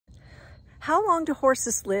How long do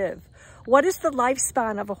horses live? What is the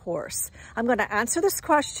lifespan of a horse? I'm going to answer this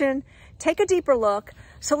question, take a deeper look,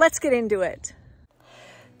 so let's get into it.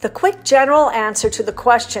 The quick general answer to the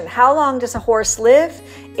question, how long does a horse live,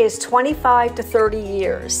 is 25 to 30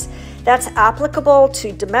 years. That's applicable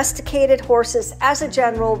to domesticated horses as a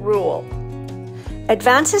general rule.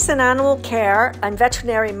 Advances in animal care and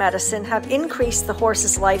veterinary medicine have increased the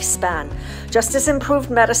horse's lifespan, just as improved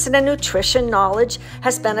medicine and nutrition knowledge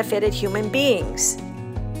has benefited human beings.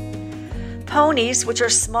 Ponies, which are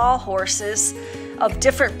small horses of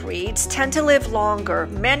different breeds, tend to live longer.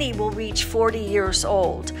 Many will reach 40 years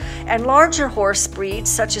old. And larger horse breeds,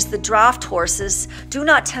 such as the draft horses, do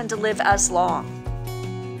not tend to live as long.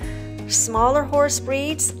 Smaller horse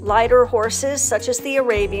breeds, lighter horses such as the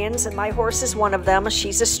Arabians, and my horse is one of them,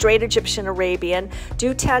 she's a straight Egyptian Arabian,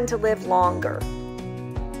 do tend to live longer.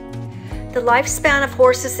 The lifespan of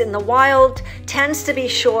horses in the wild tends to be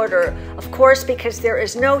shorter, of course, because there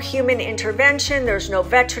is no human intervention, there's no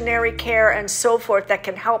veterinary care and so forth that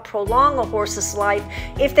can help prolong a horse's life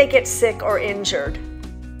if they get sick or injured.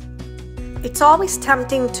 It's always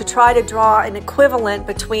tempting to try to draw an equivalent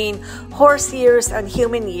between horse years and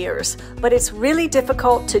human years, but it's really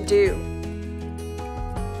difficult to do.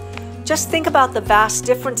 Just think about the vast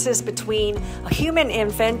differences between a human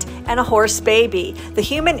infant and a horse baby. The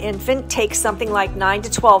human infant takes something like 9 to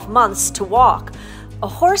 12 months to walk. A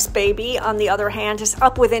horse baby, on the other hand, is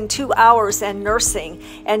up within 2 hours and nursing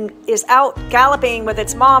and is out galloping with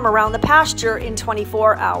its mom around the pasture in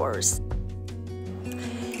 24 hours.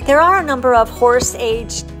 There are a number of horse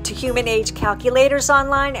age to human age calculators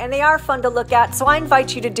online, and they are fun to look at, so I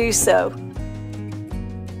invite you to do so.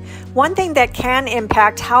 One thing that can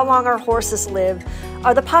impact how long our horses live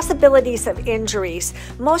are the possibilities of injuries.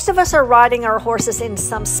 Most of us are riding our horses in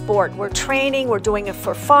some sport. We're training, we're doing it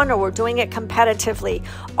for fun, or we're doing it competitively.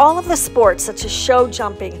 All of the sports such as show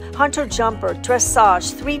jumping, hunter jumper,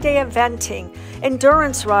 dressage, 3-day eventing,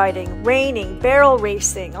 endurance riding, reining, barrel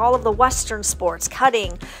racing, all of the Western sports,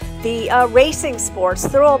 cutting, the racing sports,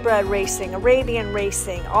 thoroughbred racing, Arabian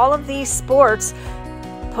racing, all of these sports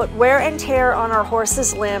put wear and tear on our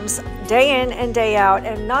horses' limbs day in and day out,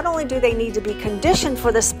 and not only do they need to be conditioned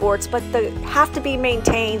for the sports, but they have to be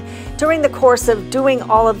maintained during the course of doing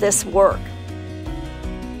all of this work.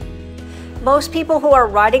 Most people who are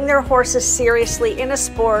riding their horses seriously in a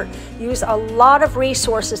sport use a lot of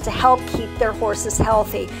resources to help keep their horses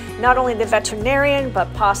healthy. Not only the veterinarian,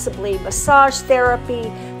 but possibly massage therapy,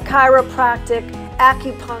 chiropractic,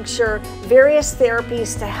 acupuncture, various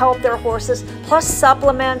therapies to help their horses, plus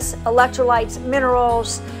supplements, electrolytes,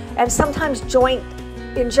 minerals, and sometimes joint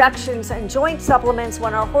injections and joint supplements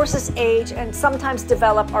when our horses age and sometimes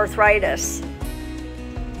develop arthritis.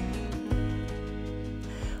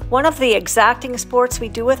 One of the exacting sports we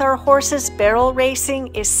do with our horses, barrel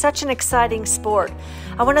racing, is such an exciting sport.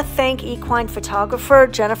 I want to thank equine photographer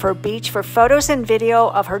Jennifer Beach for photos and video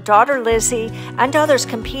of her daughter Lizzie and others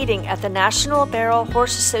competing at the National Barrel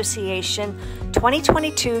Horse Association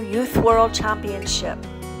 2022 Youth World Championship.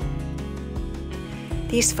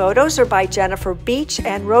 These photos are by Jennifer Beach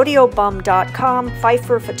and RodeoBum.com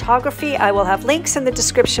Pfeiffer Photography. I will have links in the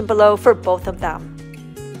description below for both of them.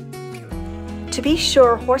 To be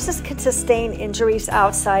sure, horses can sustain injuries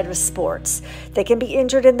outside of sports. They can be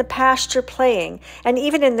injured in the pasture playing, and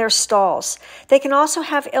even in their stalls. They can also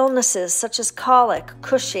have illnesses such as colic,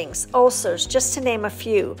 Cushing's, ulcers, just to name a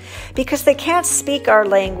few. Because they can't speak our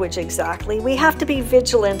language exactly, we have to be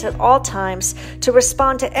vigilant at all times to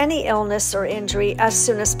respond to any illness or injury as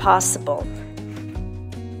soon as possible.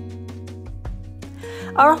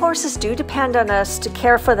 Our horses do depend on us to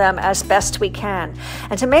care for them as best we can,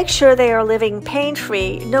 and to make sure they are living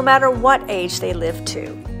pain-free no matter what age they live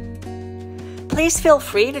to. Please feel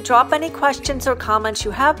free to drop any questions or comments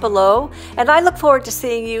you have below, and I look forward to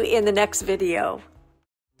seeing you in the next video.